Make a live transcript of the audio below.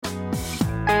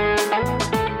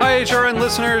HRN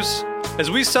listeners.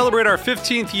 As we celebrate our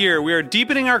 15th year, we are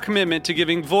deepening our commitment to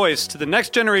giving voice to the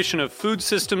next generation of food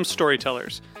systems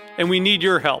storytellers, and we need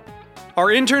your help. Our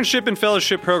internship and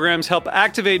fellowship programs help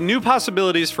activate new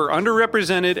possibilities for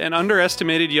underrepresented and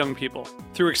underestimated young people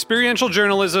through experiential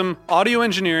journalism, audio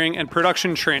engineering, and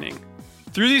production training.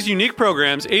 Through these unique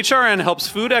programs, HRN helps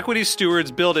food equity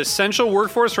stewards build essential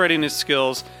workforce readiness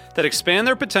skills that expand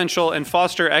their potential and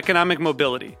foster economic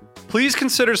mobility. Please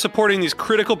consider supporting these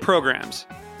critical programs.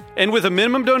 And with a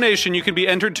minimum donation, you can be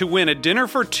entered to win a dinner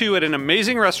for two at an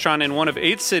amazing restaurant in one of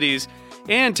 8 cities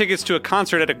and tickets to a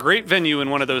concert at a great venue in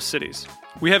one of those cities.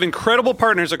 We have incredible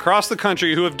partners across the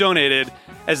country who have donated,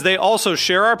 as they also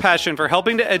share our passion for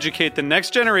helping to educate the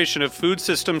next generation of food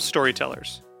systems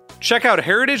storytellers. Check out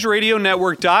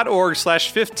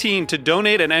heritageradionetwork.org/15 to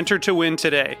donate and enter to win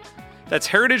today. That's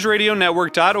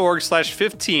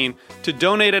heritageradionetwork.org/15 to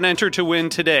donate and enter to win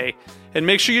today. And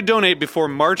make sure you donate before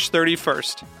March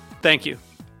 31st. Thank you.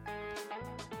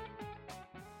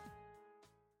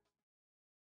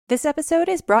 This episode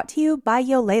is brought to you by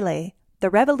Yolele, the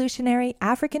revolutionary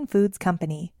African foods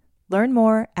company. Learn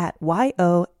more at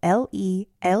YOLELE.com.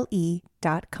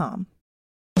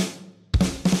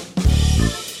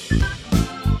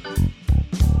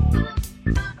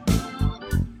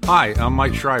 Hi, I'm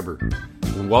Mike Schreiber,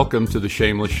 and welcome to The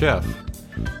Shameless Chef,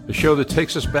 a show that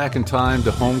takes us back in time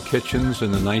to home kitchens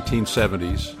in the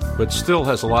 1970s, but still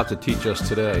has a lot to teach us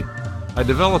today. I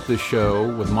developed this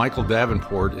show with Michael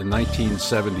Davenport in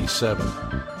 1977.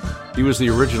 He was the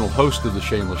original host of The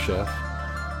Shameless Chef,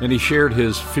 and he shared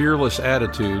his fearless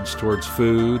attitudes towards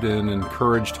food and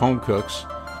encouraged home cooks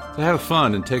to have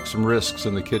fun and take some risks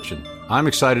in the kitchen. I'm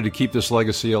excited to keep this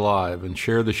legacy alive and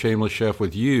share The Shameless Chef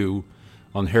with you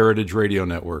on Heritage Radio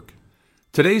Network.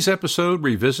 Today's episode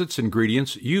revisits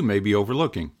ingredients you may be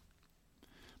overlooking.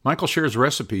 Michael shares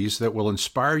recipes that will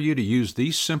inspire you to use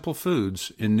these simple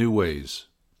foods in new ways.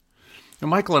 Now,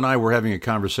 Michael and I were having a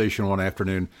conversation one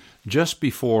afternoon just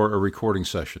before a recording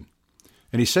session,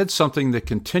 and he said something that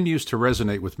continues to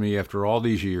resonate with me after all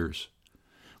these years.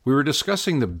 We were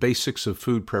discussing the basics of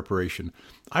food preparation.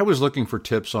 I was looking for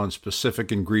tips on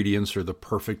specific ingredients or the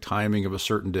perfect timing of a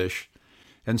certain dish,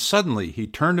 and suddenly he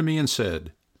turned to me and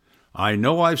said, "I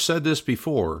know I've said this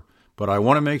before, but I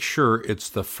want to make sure it's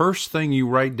the first thing you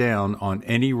write down on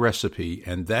any recipe,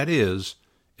 and that is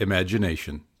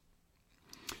imagination."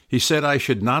 He said I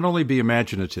should not only be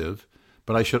imaginative,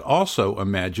 but I should also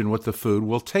imagine what the food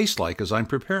will taste like as I'm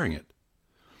preparing it.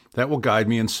 That will guide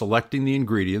me in selecting the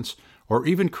ingredients or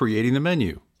even creating the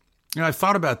menu. I've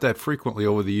thought about that frequently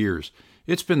over the years.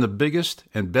 It's been the biggest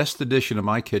and best addition of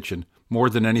my kitchen more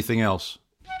than anything else.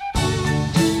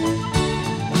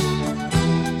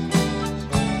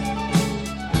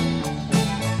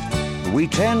 We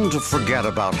tend to forget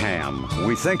about ham.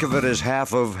 We think of it as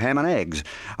half of ham and eggs,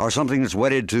 or something that's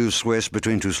wedded to Swiss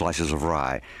between 2 slices of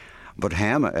rye. But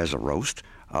ham as a roast,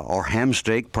 or ham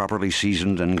steak properly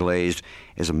seasoned and glazed,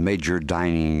 is a major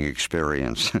dining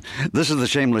experience. This is The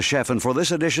Shameless Chef, and for this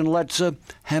edition, let's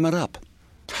ham it up.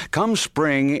 Come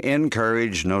spring,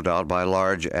 encouraged no doubt by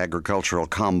large agricultural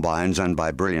combines and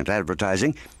by brilliant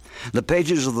advertising, the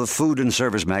pages of the food and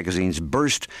service magazines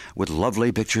burst with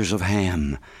lovely pictures of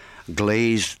ham,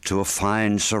 glazed to a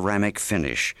fine ceramic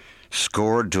finish,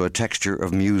 scored to a texture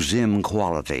of museum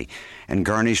quality, and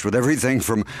garnished with everything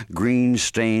from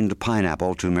green-stained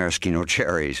pineapple to maraschino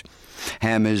cherries.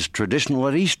 Ham is traditional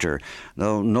at Easter,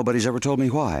 though nobody's ever told me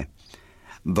why.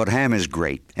 But ham is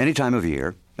great any time of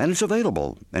year, and it's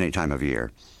available any time of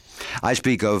year. I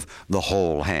speak of the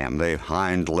whole ham, the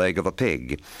hind leg of a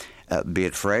pig, be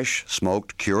it fresh,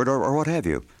 smoked, cured, or what have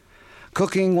you.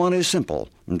 Cooking one is simple.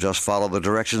 Just follow the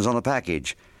directions on the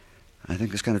package. I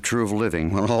think it's kind of true of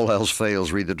living. When all else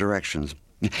fails, read the directions.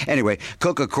 Anyway,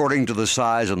 cook according to the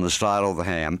size and the style of the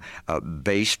ham.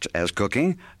 Baste as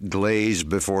cooking, glaze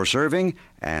before serving,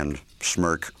 and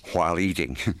smirk while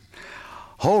eating.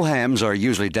 Whole hams are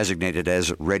usually designated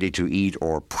as ready-to-eat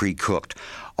or pre-cooked,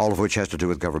 all of which has to do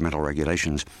with governmental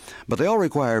regulations. But they all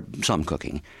require some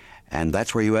cooking, and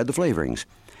that's where you add the flavorings.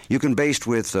 You can baste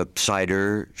with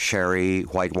cider, sherry,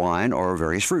 white wine, or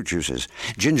various fruit juices.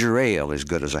 Ginger ale is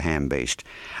good as a ham baste.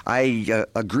 I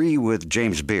agree with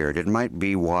James Beard. It might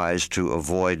be wise to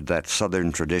avoid that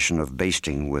southern tradition of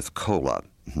basting with cola.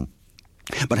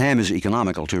 But ham is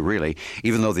economical, too, really,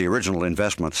 even though the original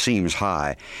investment seems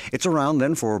high. It's around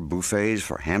then for buffets,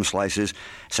 for ham slices,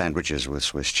 sandwiches with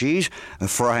Swiss cheese,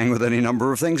 frying with any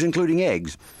number of things, including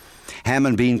eggs. Ham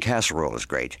and bean casserole is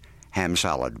great. Ham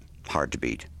salad, hard to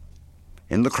beat.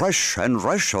 In the crush and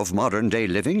rush of modern-day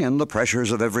living and the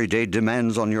pressures of everyday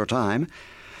demands on your time,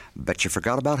 Bet you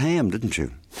forgot about ham, didn't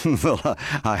you? Well,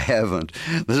 I haven't.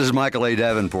 This is Michael A.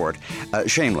 Davenport.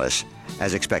 Shameless,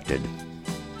 as expected.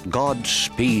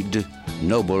 Godspeed,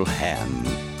 noble ham.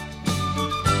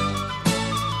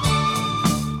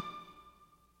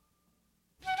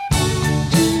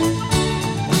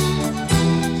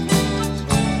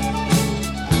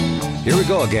 Here we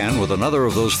go again with another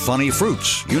of those funny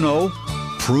fruits. You know,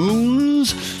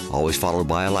 prunes, always followed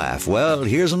by a laugh. Well,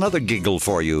 here's another giggle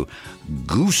for you.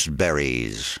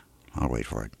 Gooseberries. I'll wait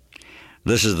for it.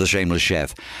 This is the Shameless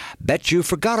Chef. Bet you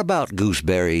forgot about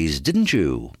gooseberries, didn't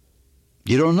you?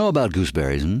 You don't know about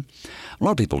gooseberries, A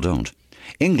lot of people don't.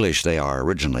 English they are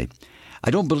originally. I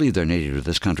don't believe they're native to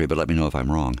this country, but let me know if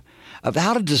I'm wrong.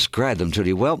 How to describe them to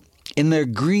you? Well, in their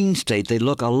green state, they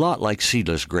look a lot like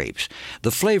seedless grapes.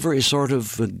 The flavor is sort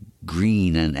of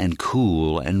green and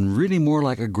cool, and really more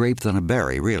like a grape than a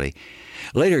berry, really.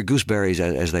 Later, gooseberries,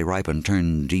 as they ripen,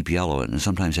 turn deep yellow and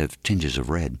sometimes have tinges of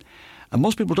red. And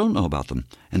most people don't know about them,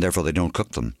 and therefore they don't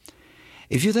cook them.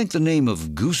 If you think the name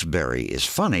of gooseberry is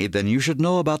funny, then you should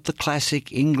know about the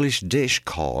classic English dish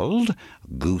called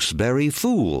gooseberry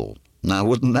fool. Now,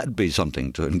 wouldn't that be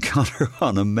something to encounter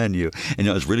on a menu? And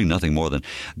it's really nothing more than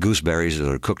gooseberries that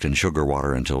are cooked in sugar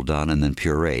water until done and then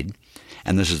pureed.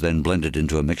 And this is then blended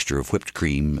into a mixture of whipped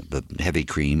cream, the heavy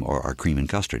cream, or cream and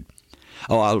custard.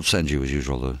 Oh, I'll send you, as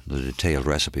usual, the detailed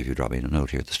recipe if you drop me a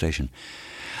note here at the station.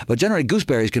 But generally,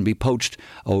 gooseberries can be poached,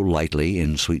 lightly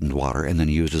in sweetened water and then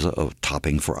used as a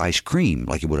topping for ice cream,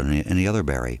 like you would on any other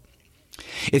berry.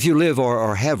 If you live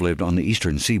or have lived on the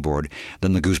eastern seaboard,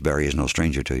 then the gooseberry is no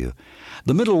stranger to you.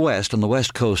 The Middle West and the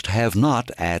West Coast have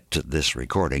not, at this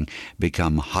recording,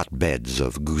 become hotbeds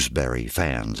of gooseberry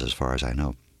fans, as far as I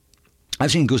know.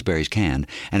 I've seen gooseberries canned,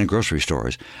 and in grocery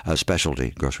stores,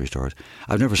 specialty grocery stores.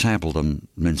 I've never sampled them,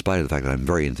 in spite of the fact that I'm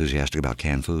very enthusiastic about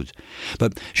canned foods.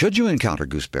 But should you encounter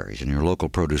gooseberries in your local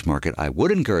produce market, I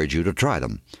would encourage you to try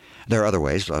them. There are other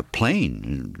ways,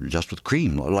 plain, just with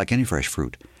cream, like any fresh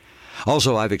fruit.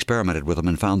 Also, I've experimented with them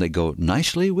and found they go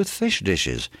nicely with fish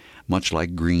dishes, much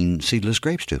like green seedless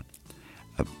grapes do.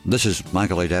 This is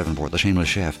Michael A. Davenport, the Shameless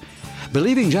Chef,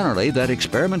 believing generally that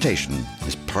experimentation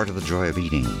is part of the joy of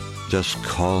eating. Just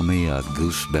call me a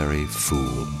gooseberry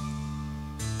fool.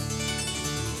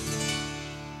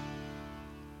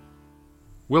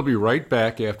 We'll be right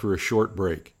back after a short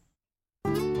break.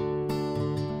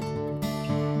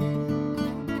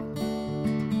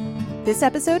 This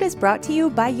episode is brought to you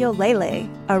by Yolele,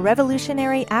 a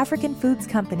revolutionary African foods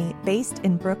company based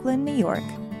in Brooklyn, New York.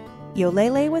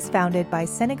 Yolele was founded by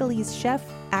Senegalese chef,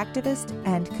 activist,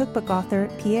 and cookbook author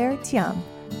Pierre Thiam.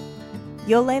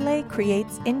 Yolele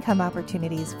creates income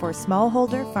opportunities for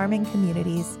smallholder farming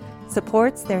communities,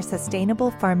 supports their sustainable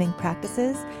farming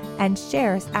practices, and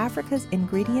shares Africa's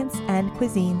ingredients and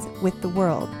cuisines with the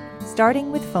world,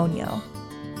 starting with fonio.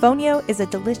 Fonio is a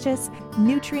delicious,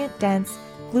 nutrient-dense,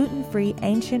 gluten-free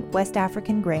ancient West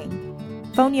African grain.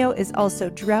 Fonio is also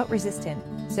drought-resistant,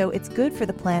 so it's good for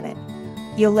the planet.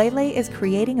 Yolele is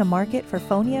creating a market for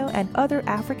fonio and other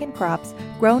African crops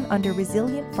grown under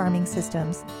resilient farming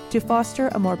systems to foster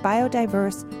a more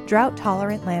biodiverse,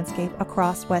 drought-tolerant landscape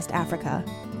across West Africa.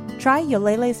 Try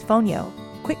Yolele's fonio,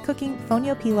 quick-cooking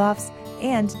fonio pilafs,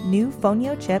 and new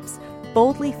fonio chips,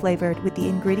 boldly flavored with the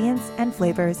ingredients and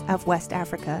flavors of West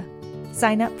Africa.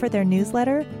 Sign up for their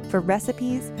newsletter for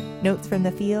recipes, notes from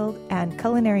the field, and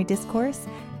culinary discourse,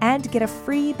 and get a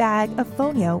free bag of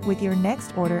fonio with your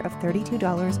next order of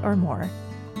 $32 or more.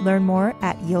 Learn more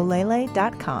at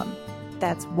yolele.com.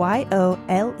 That's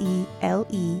YOLELE.com.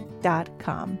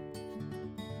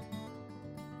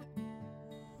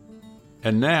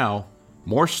 And now,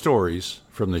 more stories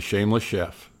from the Shameless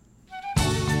Chef.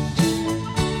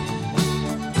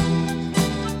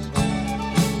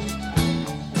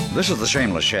 This is the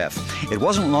Shameless Chef. It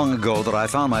wasn't long ago that I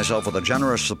found myself with a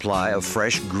generous supply of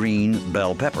fresh green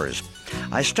bell peppers.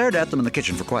 I stared at them in the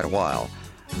kitchen for quite a while.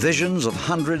 Visions of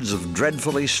hundreds of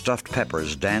dreadfully stuffed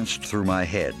peppers danced through my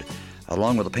head,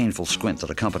 along with a painful squint that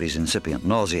accompanies incipient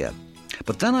nausea.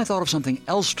 But then I thought of something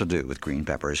else to do with green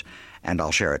peppers, and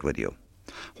I'll share it with you.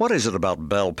 What is it about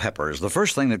bell peppers? The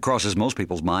first thing that crosses most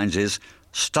people's minds is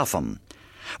stuff 'em.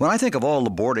 When I think of all the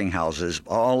boarding houses,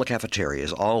 all the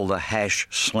cafeterias, all the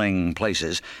hash-sling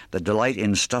places that delight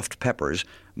in stuffed peppers,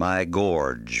 my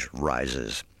gorge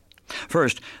rises.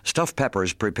 First, stuffed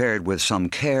peppers prepared with some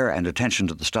care and attention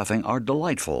to the stuffing are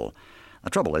delightful. The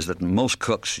trouble is that most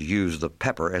cooks use the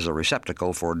pepper as a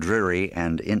receptacle for dreary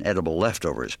and inedible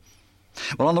leftovers.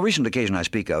 Well, on the recent occasion I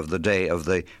speak of, the day of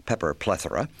the pepper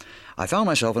plethora, I found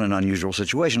myself in an unusual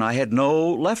situation. I had no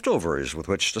leftovers with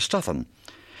which to stuff them.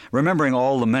 Remembering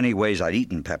all the many ways I'd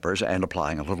eaten peppers and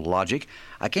applying a little logic,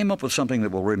 I came up with something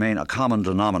that will remain a common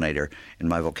denominator in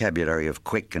my vocabulary of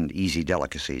quick and easy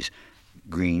delicacies: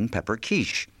 green pepper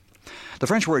quiche. The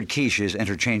French word quiche is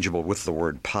interchangeable with the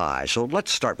word pie, so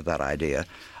let's start with that idea,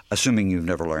 assuming you've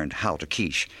never learned how to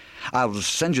quiche. I'll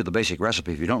send you the basic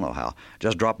recipe if you don't know how.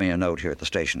 Just drop me a note here at the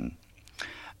station.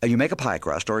 You make a pie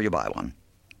crust, or you buy one.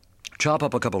 Chop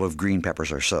up a couple of green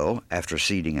peppers or so after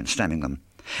seeding and stemming them.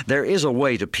 There is a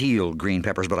way to peel green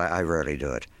peppers, but I rarely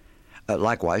do it.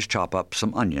 Likewise, chop up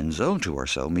some onions, 2 or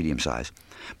so, medium size.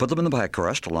 Put them in the pie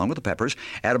crust along with the peppers.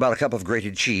 Add about a cup of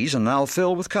grated cheese, and now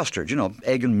fill with custard,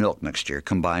 egg and milk mixture,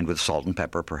 combined with salt and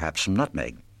pepper, perhaps some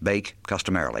nutmeg. Bake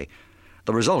customarily.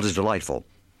 The result is delightful.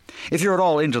 If you're at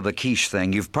all into the quiche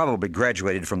thing, you've probably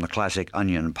graduated from the classic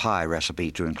onion pie recipe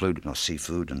to include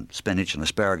seafood and spinach and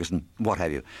asparagus and what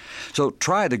have you. So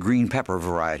try the green pepper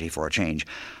variety for a change,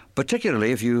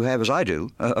 particularly if you have, as I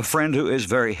do, a friend who is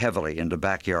very heavily into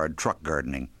backyard truck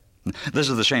gardening. This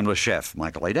is the Shameless Chef,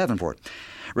 Michael A. Davenport,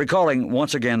 recalling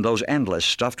once again those endless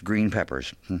stuffed green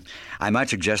peppers. I might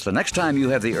suggest the next time you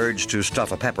have the urge to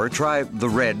stuff a pepper, try the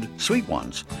red, sweet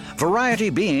ones.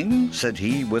 Variety being, said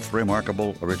he with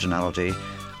remarkable originality,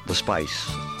 the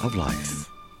spice of life.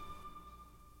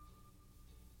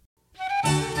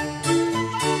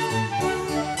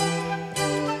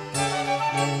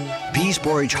 Peas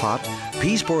porridge hot,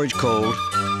 peas porridge cold,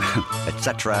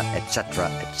 etc., etc.,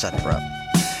 etc.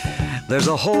 There's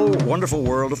a whole wonderful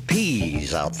world of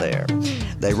peas out there.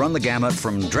 They run the gamut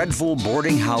from dreadful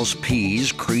boarding house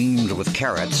peas creamed with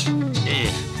carrots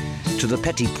to the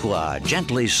petit pois,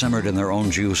 gently simmered in their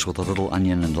own juice with a little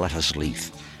onion and lettuce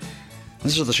leaf.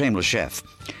 This is the Shameless Chef.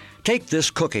 Take this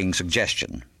cooking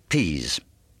suggestion: peas.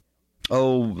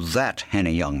 Oh, that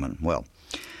Henny Youngman. Well,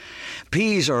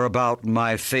 peas are about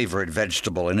my favorite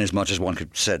vegetable, inasmuch as one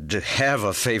could said to have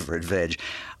a favorite veg.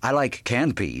 I like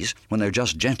canned peas when they're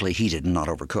just gently heated and not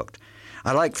overcooked.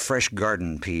 I like fresh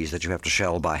garden peas that you have to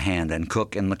shell by hand and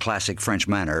cook in the classic French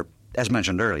manner, as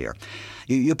mentioned earlier.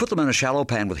 You put them in a shallow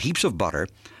pan with heaps of butter,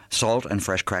 salt, and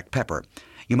fresh cracked pepper.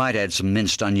 You might add some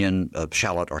minced onion,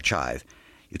 shallot, or chive.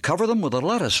 You cover them with a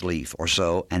lettuce leaf or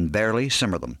so and barely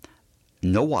simmer them.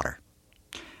 No water.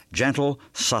 Gentle,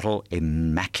 subtle,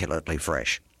 immaculately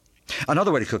fresh.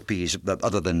 Another way to cook peas,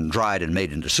 other than dried and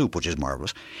made into soup, which is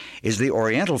marvelous, is the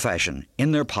Oriental fashion,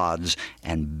 in their pods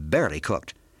and barely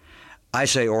cooked. I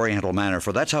say Oriental manner,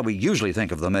 for that's how we usually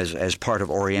think of them as part of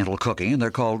Oriental cooking, and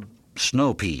they're called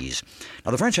snow peas.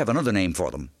 Now, the French have another name for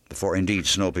them, for indeed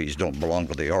snow peas don't belong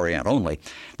to the Orient only.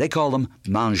 They call them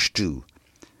mange-tout.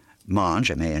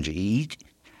 Mange, M-A-N-G-E, eat,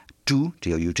 tout,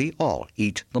 T-O-U-T, all,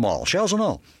 eat them all, shells and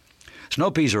all. Snow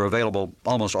peas are available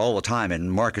almost all the time in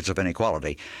markets of any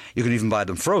quality. You can even buy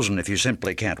them frozen if you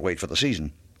simply can't wait for the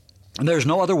season. And there's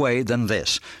no other way than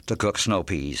this to cook snow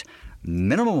peas.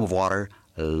 Minimum of water,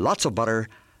 lots of butter,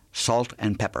 salt,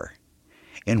 and pepper.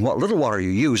 In what little water you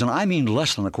use, and I mean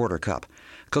less than a quarter cup,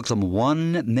 cook them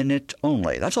 1 minute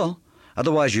only. That's all.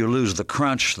 Otherwise you lose the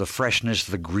crunch, the freshness,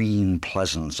 the green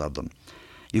pleasance of them.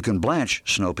 You can blanch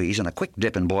snow peas in a quick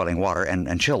dip in boiling water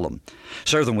and chill them.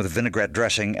 Serve them with vinaigrette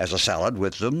dressing as a salad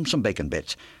with some bacon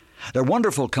bits. They're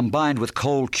wonderful combined with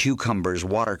cold cucumbers,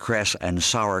 watercress, and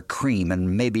sour cream,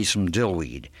 and maybe some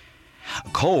dillweed.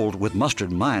 Cold with mustard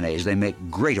and mayonnaise, they make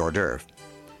great hors d'oeuvre.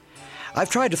 I've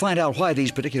tried to find out why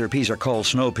these particular peas are called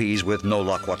snow peas with no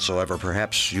luck whatsoever.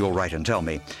 Perhaps you'll write and tell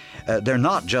me. They're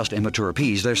not just immature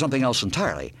peas. They're something else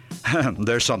entirely.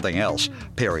 They're something else,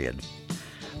 period.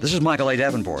 This is Michael A.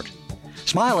 Davenport.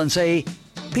 Smile and say,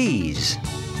 peas.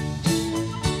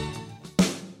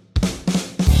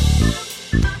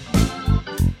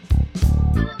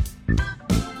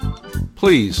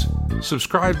 Please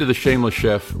subscribe to The Shameless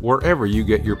Chef wherever you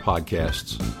get your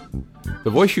podcasts.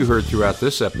 The voice you heard throughout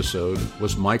this episode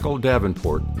was Michael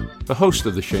Davenport, the host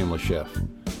of The Shameless Chef,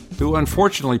 who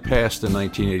unfortunately passed in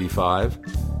 1985,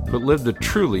 but lived a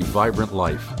truly vibrant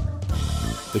life.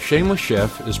 The Shameless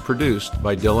Chef is produced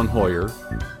by Dylan Hoyer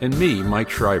and me, Mike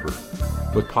Schreiber,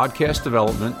 with podcast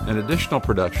development and additional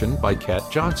production by Kat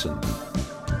Johnson.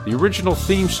 The original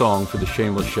theme song for The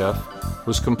Shameless Chef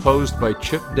was composed by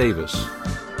Chip Davis.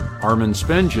 Armin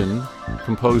Spengen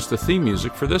composed the theme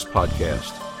music for this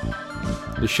podcast.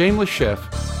 The Shameless Chef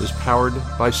is powered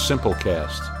by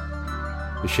Simplecast.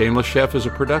 The Shameless Chef is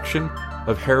a production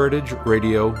of Heritage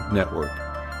Radio Network,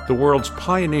 the world's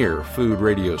pioneer food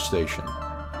radio station.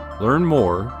 Learn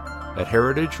more at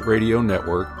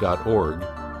heritageradionetwork.org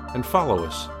and follow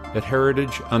us at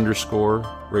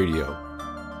heritage_radio.